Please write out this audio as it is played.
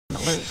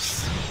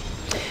Loose.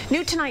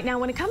 New tonight now,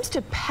 when it comes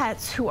to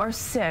pets who are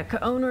sick,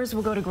 owners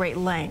will go to great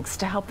lengths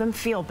to help them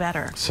feel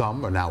better.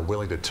 Some are now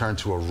willing to turn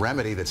to a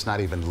remedy that's not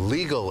even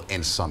legal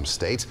in some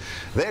states.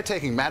 They're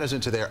taking matters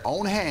into their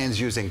own hands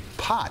using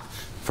pot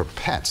for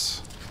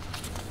pets.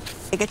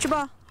 Hey, get your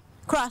ball.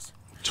 Cross.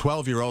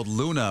 12-year-old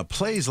Luna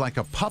plays like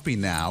a puppy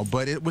now,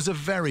 but it was a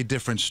very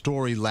different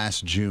story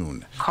last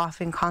June.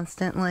 Coughing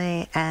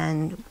constantly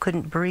and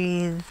couldn't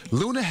breathe.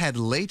 Luna had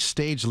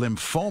late-stage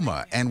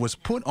lymphoma and was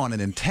put on an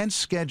intense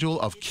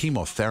schedule of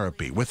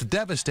chemotherapy with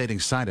devastating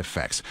side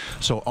effects.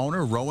 So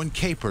owner Rowan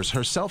Capers,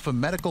 herself a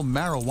medical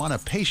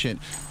marijuana patient,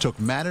 took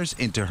matters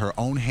into her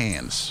own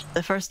hands.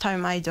 The first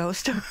time I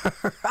dosed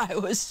her, I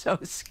was so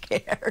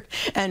scared.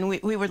 And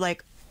we were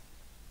like,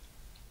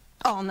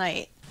 all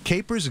night.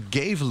 Capers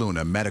gave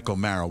Luna medical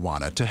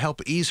marijuana to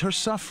help ease her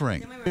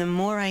suffering. The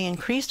more I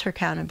increased her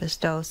cannabis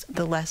dose,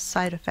 the less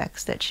side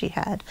effects that she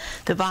had.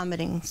 The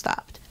vomiting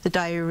stopped. The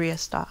diarrhea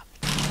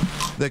stopped.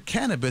 The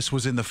cannabis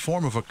was in the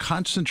form of a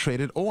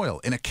concentrated oil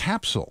in a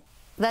capsule.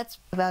 That's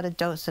about a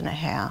dose and a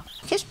half.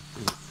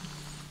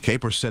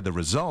 Capers said the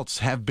results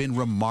have been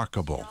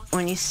remarkable.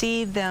 When you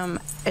see them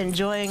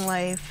enjoying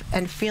life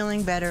and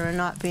feeling better and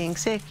not being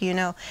sick, you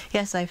know,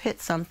 yes, I've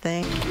hit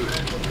something.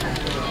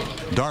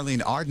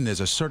 Darlene Arden is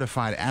a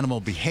certified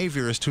animal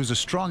behaviorist who's a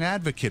strong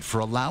advocate for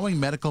allowing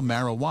medical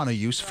marijuana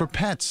use for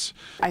pets.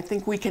 I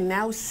think we can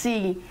now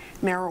see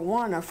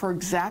marijuana for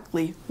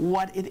exactly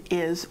what it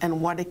is and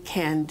what it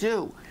can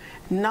do.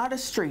 Not a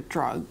street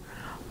drug,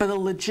 but a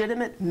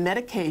legitimate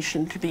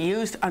medication to be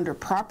used under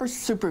proper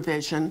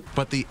supervision.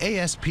 But the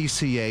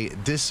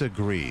ASPCA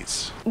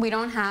disagrees. We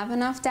don't have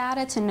enough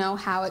data to know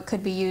how it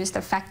could be used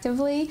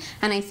effectively,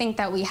 and I think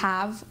that we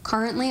have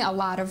currently a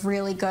lot of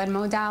really good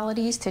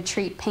modalities to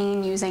treat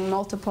pain using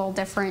multiple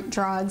different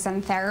drugs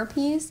and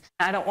therapies.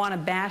 I don't want to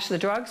bash the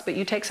drugs, but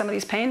you take some of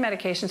these pain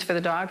medications for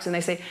the dogs and they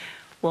say,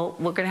 well,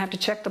 we're going to have to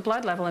check the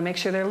blood level and make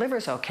sure their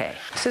liver's okay.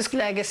 This is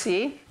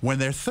legacy. When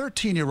their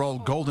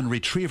 13-year-old golden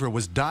retriever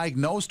was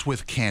diagnosed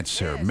with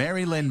cancer,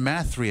 Mary Lynn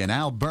Mathry and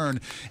Al Byrne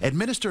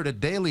administered a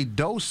daily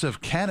dose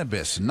of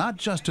cannabis, not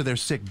just to their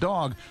sick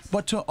dog,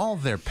 but to all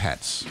their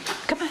pets.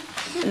 Come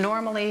on.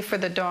 Normally for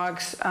the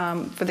dogs,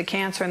 for the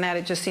cancer and that,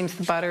 it just seems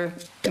the butter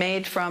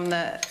made from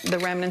the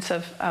remnants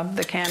of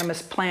the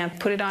cannabis plant.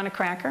 Put it on a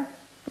cracker,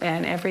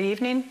 and every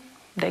evening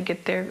they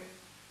get their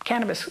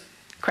cannabis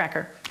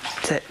cracker.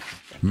 That's it.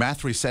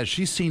 Mathry says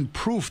she's seen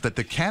proof that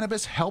the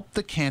cannabis helped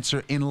the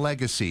cancer in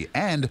legacy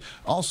and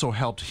also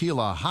helped heal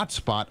a hot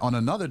spot on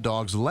another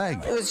dog's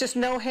leg. It was just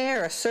no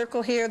hair, a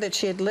circle here that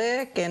she'd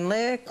lick and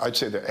lick. I'd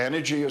say their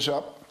energy is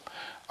up.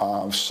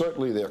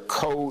 Certainly their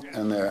coat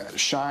and their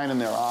shine in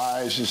their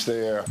eyes is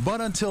there. But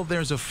until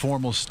there's a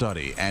formal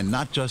study and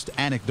not just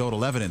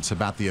anecdotal evidence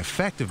about the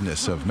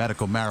effectiveness of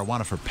medical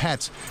marijuana for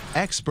pets,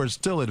 experts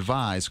still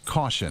advise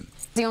caution.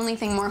 The only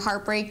thing more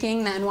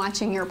heartbreaking than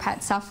watching your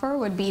pet suffer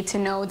would be to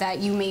know that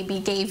you maybe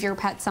gave your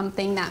pet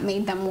something that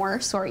made them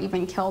worse or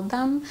even killed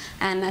them,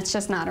 and that's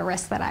just not a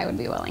risk that I would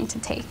be willing to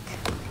take.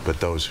 But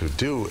those who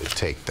do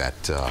take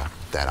that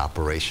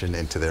operation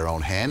into their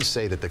own hands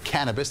say that the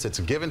cannabis that's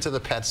given to the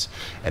pets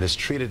and is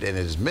treated and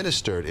is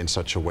administered in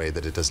such a way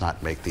that it does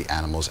not make the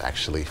animals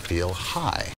actually feel high.